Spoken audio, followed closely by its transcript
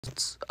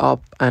What's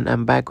up, and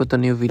I'm back with a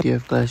new video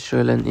of Clash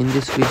Royale, and in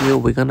this video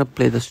we're gonna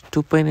play the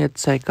 2.8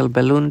 cycle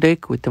balloon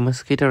deck with the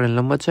Mosquito and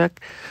Lumberjack.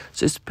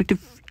 So it's pretty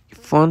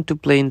fun to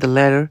play in the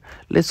ladder.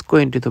 Let's go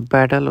into the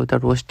battle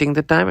without wasting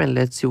the time, and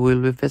let's see who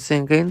we'll be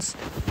facing against.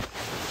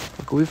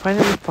 Okay, we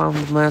finally found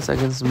the match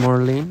against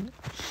Merlin,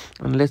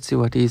 and let's see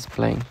what he's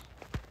playing.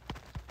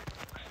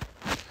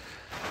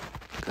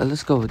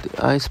 Let's go with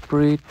the Ice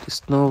Spirit,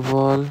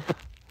 Snowball.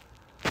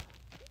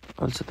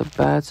 Also the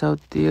bats out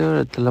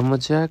there, the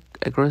Lumberjack,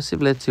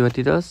 aggressive. Let's see what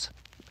he does.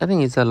 I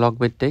think it's a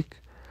lockbait deck.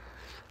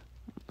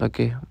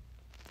 Okay.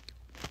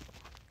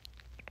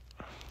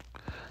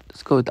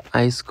 Let's go with the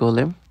Ice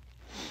Golem.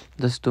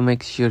 Just to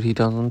make sure he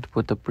doesn't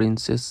put the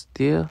princess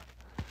there.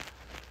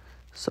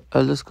 So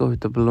I'll just go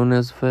with the balloon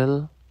as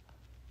well.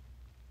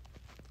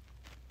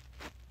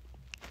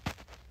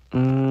 He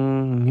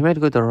might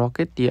go with the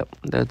rocket. Yep,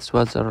 that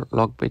was a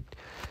lockbait.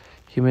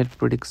 He might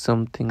predict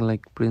something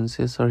like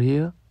princess or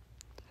here.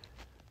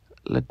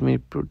 Let me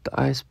put the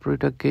Ice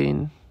Spirit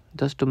again,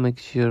 just to make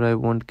sure I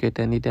won't get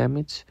any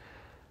damage.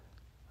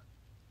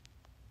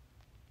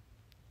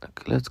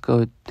 Okay, let's go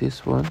with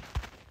this one.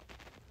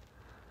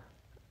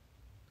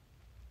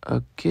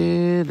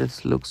 Okay,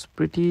 this looks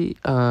pretty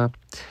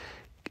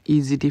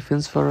easy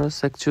defense for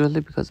us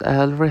actually, because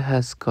Alvar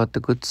has got the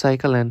good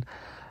cycle and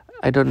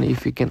I don't know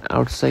if he can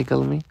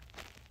outcycle me.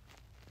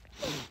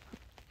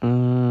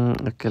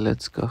 Okay,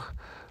 let's go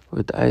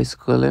with Ice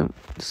Golem.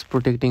 Just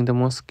protecting the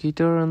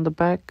mosquito on the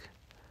back.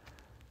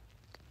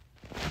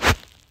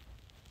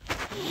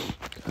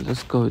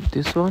 Let's go with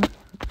this one.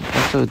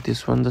 Also with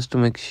this one, just to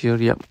make sure.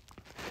 Yep.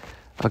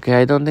 Okay,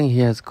 I don't think he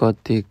has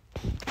got the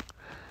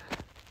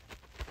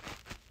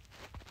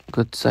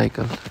good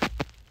cycle.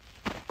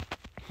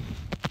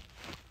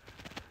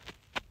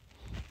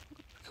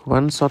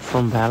 One shot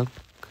from Valk.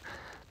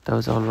 That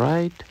was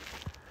alright.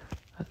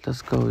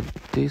 Let's go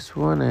with this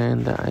one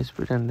and the Ice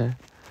Spirit and the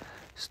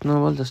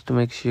Snowball, just to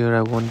make sure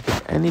I won't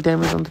get any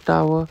damage on the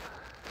tower.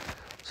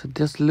 So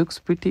this looks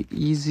pretty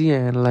easy,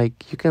 and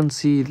like you can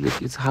see,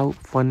 like, it's how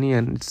funny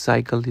and it's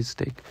cycle this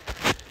deck.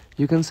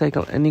 You can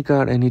cycle any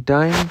card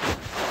anytime.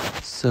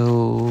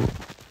 So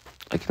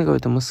I can go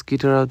with the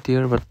mosquito out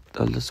there, but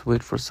I'll just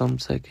wait for some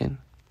second.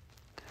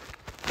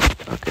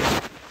 Okay,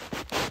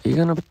 you're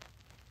gonna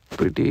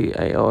pretty.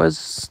 I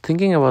was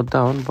thinking about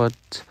down,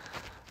 but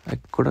I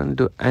couldn't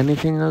do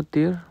anything out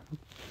there.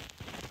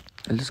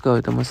 I'll just go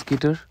with the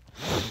mosquito.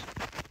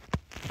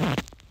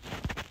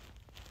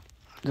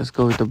 Just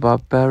go with the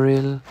Bob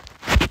Barrel.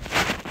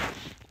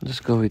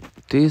 Just go with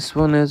this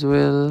one as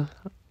well.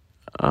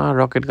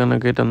 Rocket gonna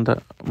get on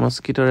the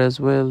mosquito as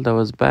well. That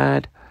was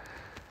bad.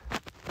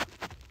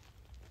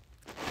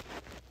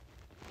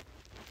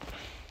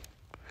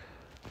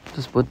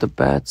 Just put the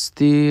bats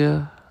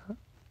there.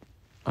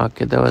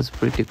 Okay, that was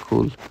pretty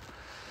cool.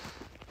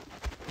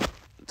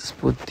 Just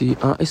put the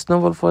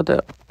snowball for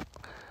the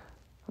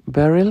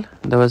barrel.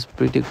 That was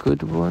pretty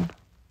good one.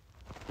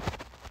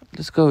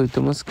 Let's go with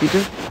the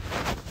mosquito.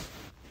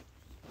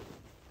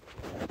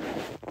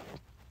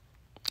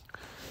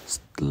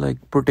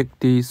 Like protect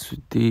these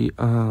with the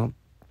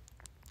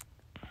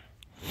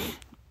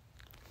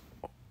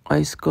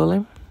Ice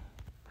Golem.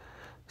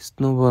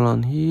 Snowball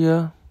on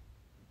here.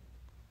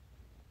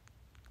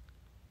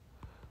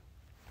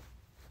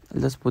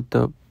 Let's put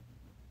the.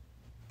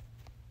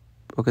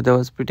 Okay, that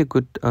was pretty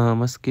good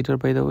mosquito,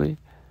 by the way.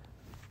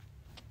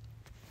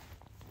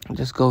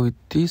 Just go with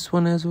this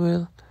one as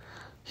well.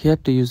 He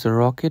had to use a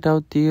rocket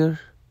out there.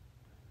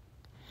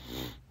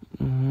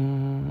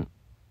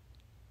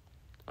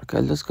 Okay,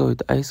 let's go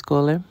with Ice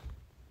Golem.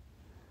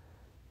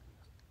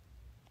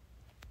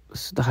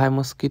 This is the high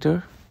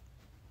mosquito.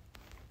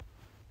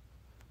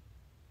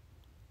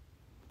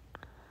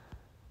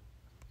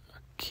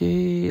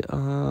 Okay,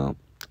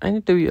 I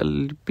need to be a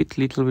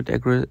little bit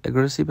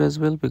aggressive as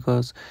well,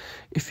 because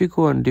if you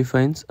go on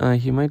defense,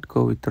 he might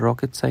go with the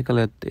rocket cycle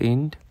at the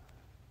end.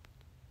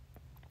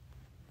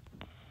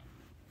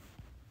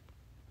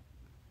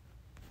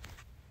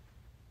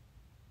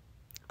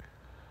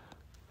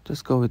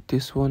 Just go with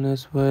this one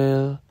as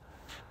well.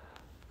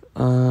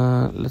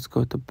 Let's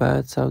go with the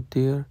bats out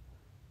there.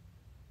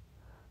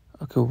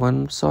 Okay,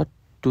 one shot,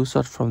 two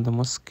shot from the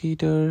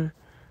mosquito.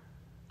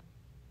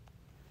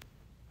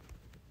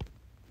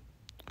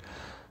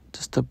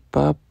 Just a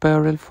Bob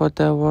Barrel for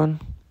that one.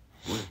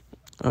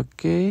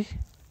 Okay.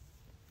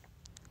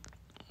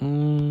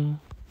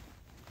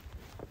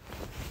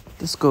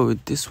 Let's go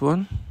with this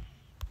one.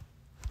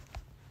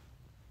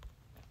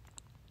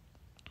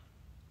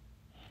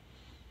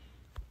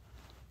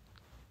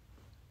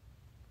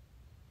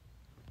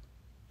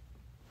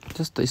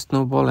 Just the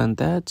snowball and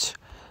that.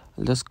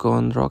 I'll just go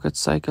on rocket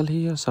cycle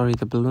here. Sorry,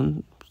 the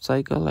balloon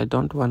cycle. I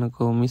don't want to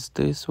go miss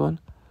this one.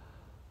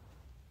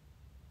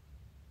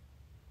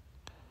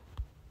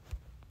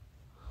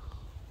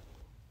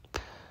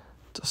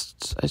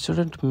 I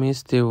shouldn't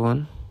miss the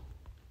one.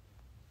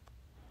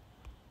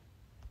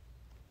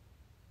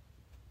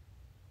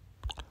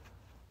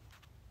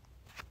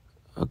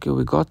 Okay,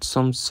 we got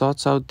some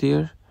shots out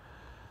there.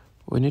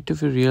 We need to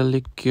be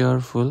really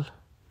careful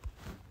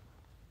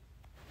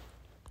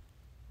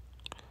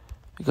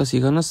because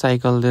he's gonna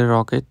cycle the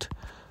rocket,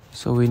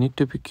 so we need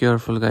to be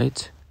careful,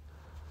 guys.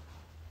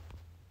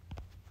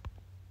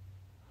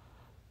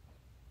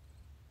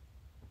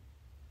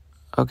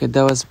 Okay,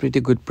 that was pretty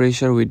good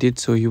pressure we did,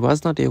 so he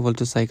was not able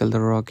to cycle the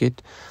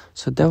rocket.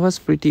 So that was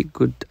pretty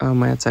good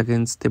match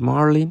against the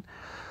Marlin.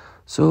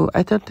 So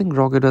I don't think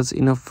rocket was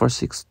enough for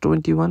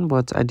 621,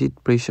 but I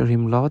did pressure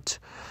him lot.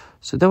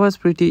 So that was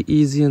pretty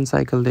easy on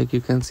cycle deck.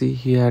 You can see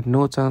he had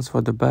no chance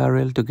for the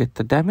barrel to get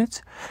the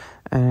damage,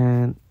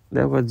 and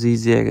that was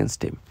easy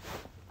against him.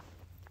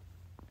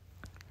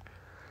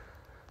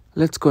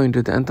 Let's go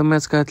into the anthem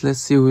match, guys. Let's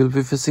see who we'll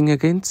be facing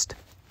against.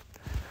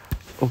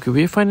 Okay,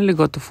 we finally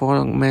got the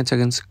 4 match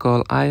against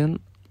called Ion.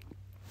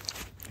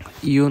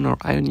 Ion or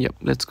Ion, yep,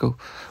 let's go.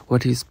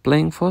 What he's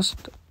playing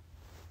first,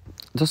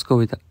 just go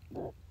with the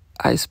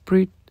Ice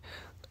Spirit.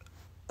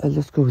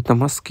 Let's go with the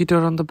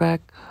Mosquito on the back.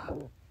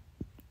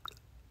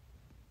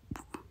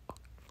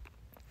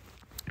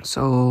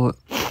 So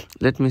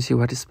let me see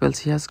what spells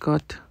he has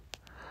got.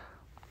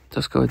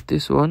 Just go with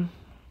this one.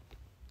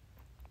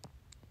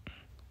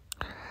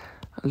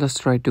 Let's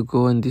try to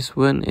go on this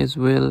one as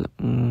well,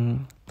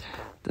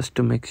 just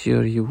to make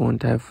sure you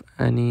won't have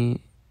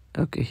any.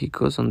 Okay, he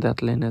goes on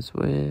that lane as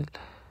well.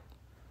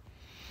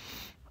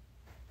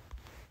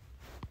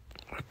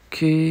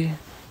 Okay,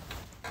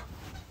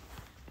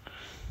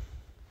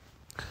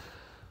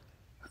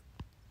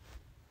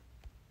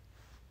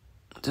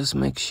 just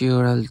make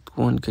sure I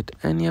won't get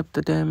any of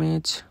the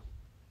damage.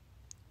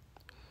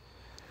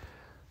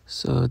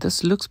 So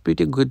this looks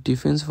pretty good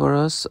defense for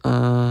us.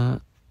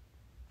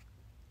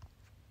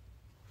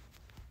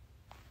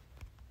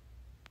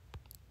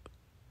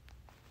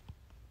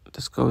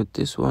 Let's go with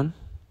this one.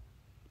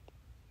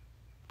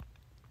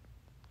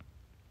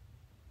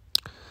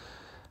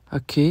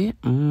 Okay,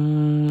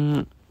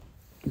 that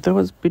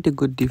was pretty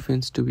good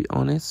defense, to be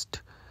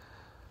honest.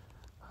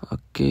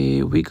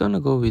 Okay, we're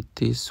gonna go with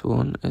this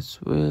one as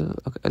well.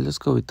 Okay, let's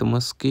go with the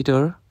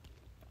Mosquito.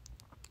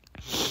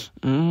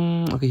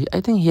 Okay,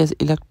 I think he has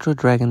Electro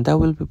Dragon. That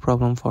will be a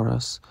problem for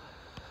us.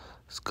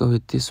 Let's go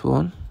with this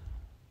one.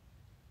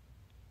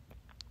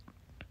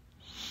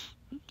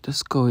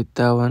 Just go with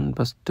that one,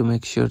 but to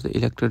make sure the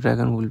Electro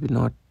Dragon will be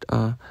not.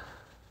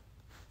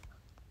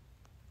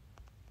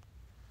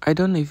 I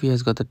don't know if he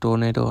has got the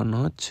Tornado or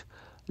not.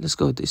 Let's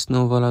go with the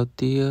Snowball out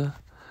there,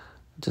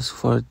 just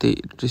for the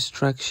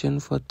distraction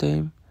for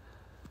them.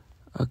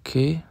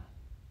 Okay.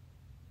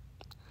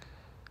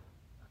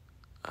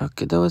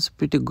 Okay, that was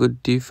pretty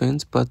good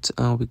defense, but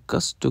we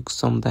just took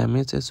some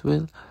damage as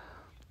well.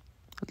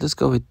 Let's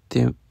go with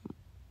the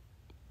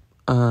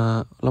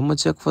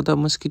Lumberjack for the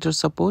Mosquito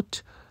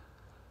support.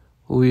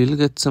 We will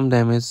get some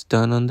damage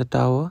done on the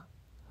tower.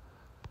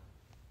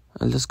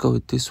 Let's go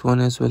with this one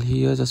as well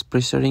here, just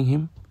pressuring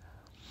him.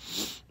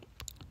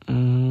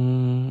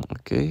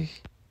 Okay,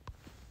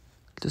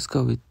 let's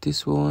go with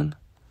this one.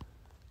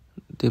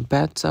 The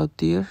bats out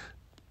there.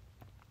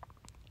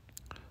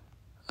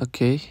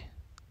 Okay,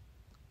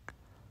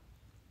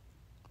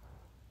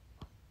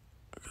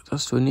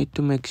 just we need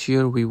to make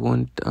sure we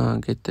won't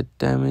get the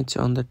damage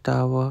on the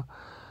tower.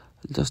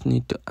 Just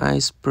need to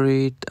Ice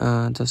Spirit,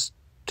 just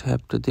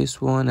tap to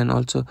this one, and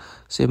also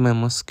save my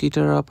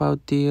Mosquito up out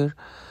there.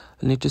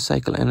 I need to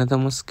cycle another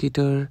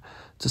Mosquito,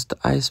 just the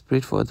Ice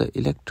Spirit for the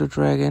Electro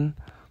Dragon.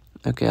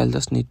 Okay, I'll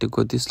just need to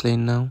go this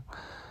lane now.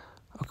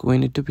 Okay, we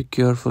need to be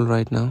careful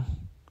right now.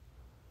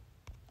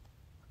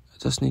 I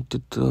just need to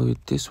throw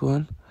with this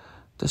one,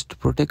 just to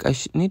protect. I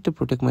need to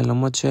protect my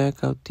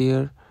Lumberjack out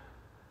there.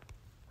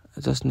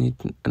 I just need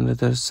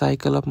another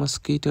cycle of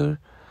Mosquito.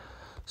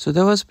 So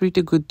that was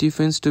pretty good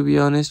defense, to be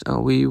honest.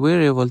 We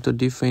were able to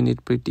defend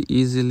it pretty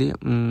easily,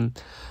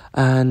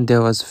 and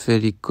there was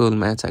very cool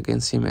match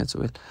against him as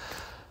well.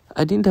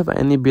 I didn't have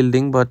any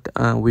building, but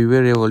we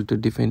were able to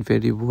defend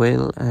very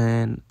well,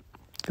 and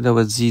that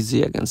was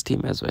easy against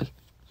him as well.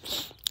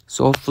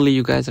 So hopefully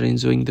you guys are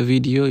enjoying the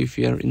video. If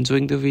you are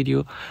enjoying the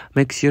video,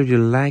 make sure you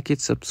like it,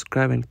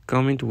 subscribe, and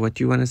comment what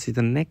you want to see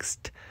the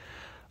next.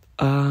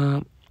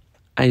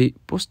 I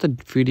posted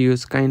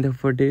videos kind of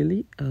for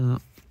daily.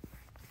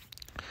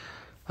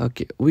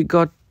 Okay, we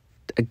got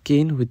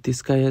again with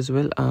this guy as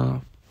well.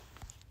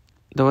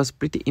 That was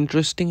pretty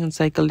interesting in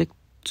cycle deck.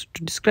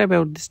 To describe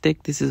out this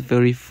deck, this is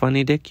very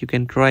funny deck. You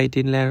can try it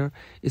in later.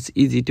 It's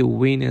easy to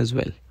win as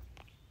well.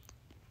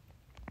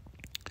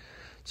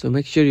 So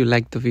make sure you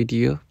like the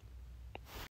video.